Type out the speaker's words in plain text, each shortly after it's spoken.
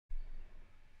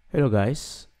Hello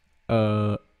guys,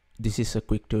 this is a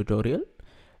quick tutorial.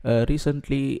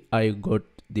 Recently I got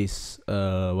this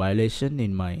violation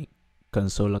in my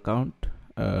console account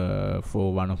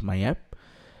for one of my app.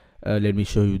 Let me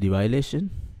show you the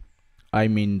violation.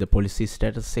 I'm in the policy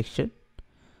status section.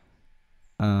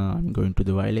 I'm going to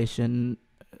the violation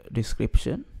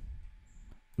description,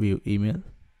 view email.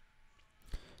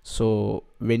 So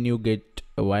when you get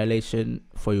a violation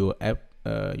for your app,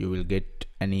 you will get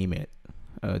an email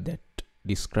that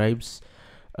describes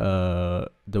the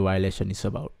violation is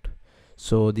about.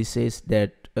 So this says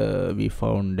that we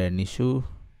found an issue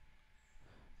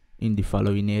in the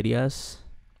following areas: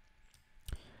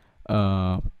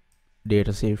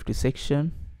 data safety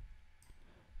section,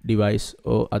 device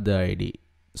or other ID.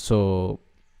 So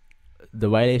the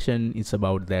violation is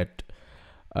about that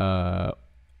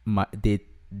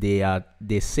they are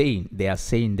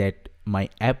saying that my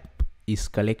app is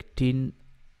collecting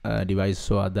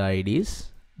device or other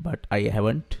IDs, but I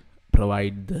haven't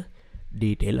provided the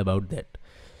detail about that.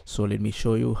 So let me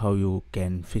show you how you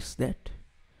can fix that.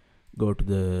 Go to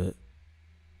the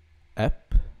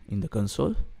app in the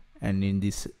console, and in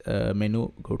this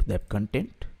menu go to the app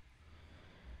content.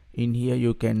 In here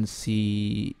you can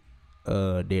see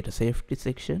data safety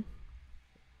section.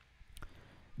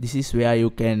 This is where you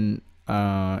can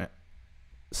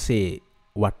say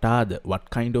what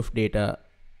kind of data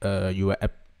your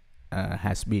app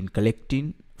has been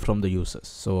collecting from the users.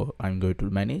 So I'm going to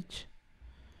manage.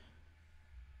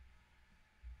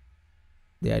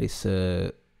 There is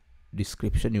a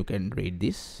description, you can read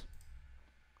this.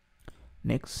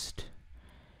 Next,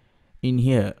 in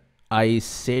here I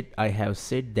have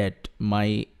said that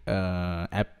my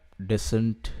app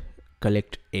doesn't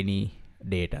collect any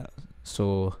data,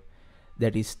 so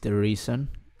that is the reason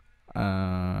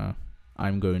I'm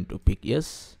going to pick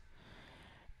yes.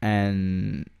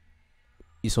 And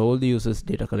is all the users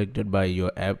data collected by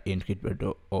your app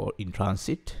encrypted or in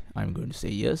transit? I'm going to say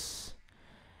yes.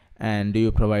 And do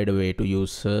you provide a way to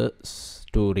users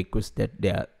to request that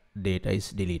their data is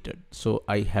deleted? So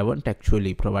I haven't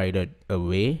actually provided a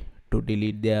way to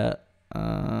delete their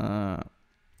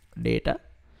data,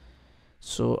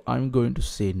 so I'm going to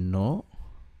say no.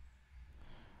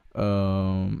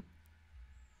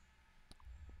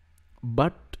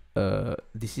 But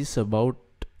this is about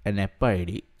an app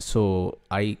ID, so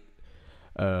I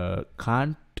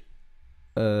can't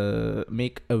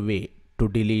make a way to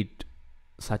delete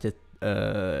such a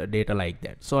data like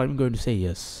that. So I'm going to say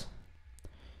yes.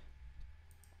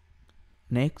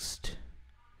 Next,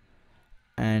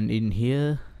 and in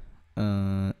here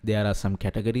there are some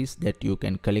categories that you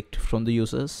can collect from the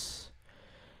users.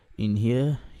 In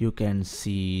here you can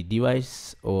see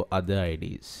device or other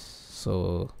IDs,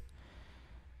 so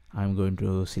I'm going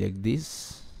to select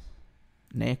this.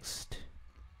 Next,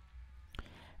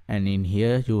 and in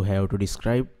here you have to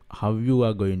describe how you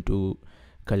are going to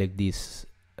collect this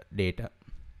data.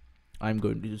 I'm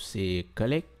going to say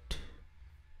collect,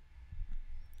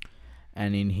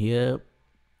 and in here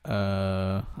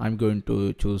I'm going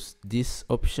to choose this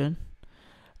option.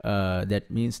 That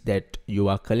means that you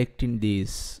are collecting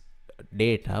this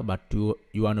data, but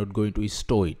you are not going to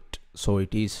store it. So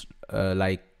it is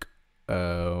like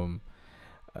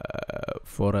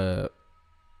for a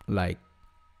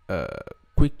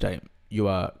quick time you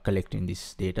are collecting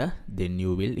this data, then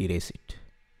you will erase it.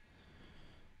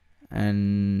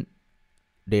 And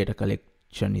data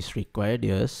collection is required,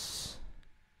 yes.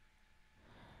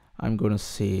 I'm gonna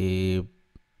say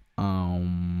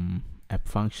app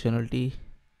functionality,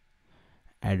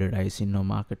 advertising or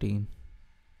marketing.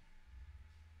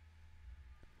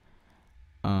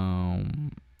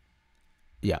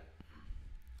 Yeah,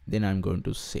 then I'm going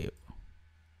to save.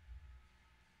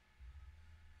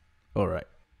 All right,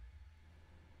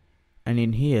 and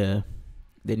in here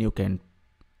then you can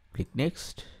click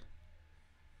next.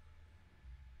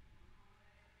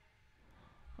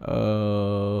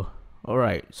 All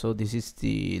right, so this is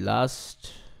the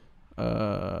last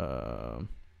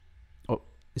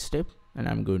step, and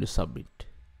I'm going to submit.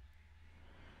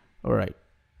 All right,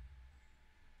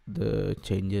 the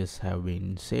changes have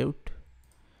been saved.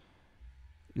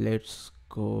 Let's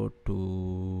go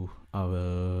to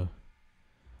our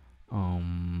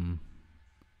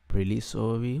release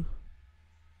overview,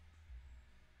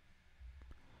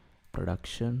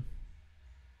 production.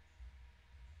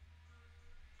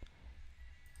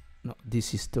 No,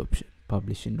 this is the option,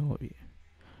 publishing overview.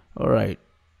 All right,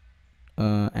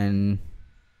 and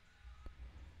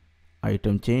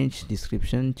item change,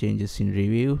 description, changes in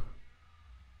review.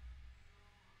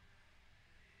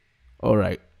 All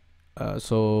right,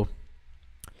 so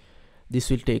This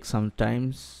will take some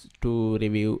time to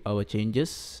review our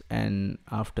changes, and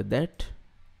after that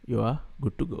you are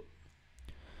good to go.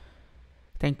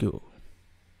 Thank you.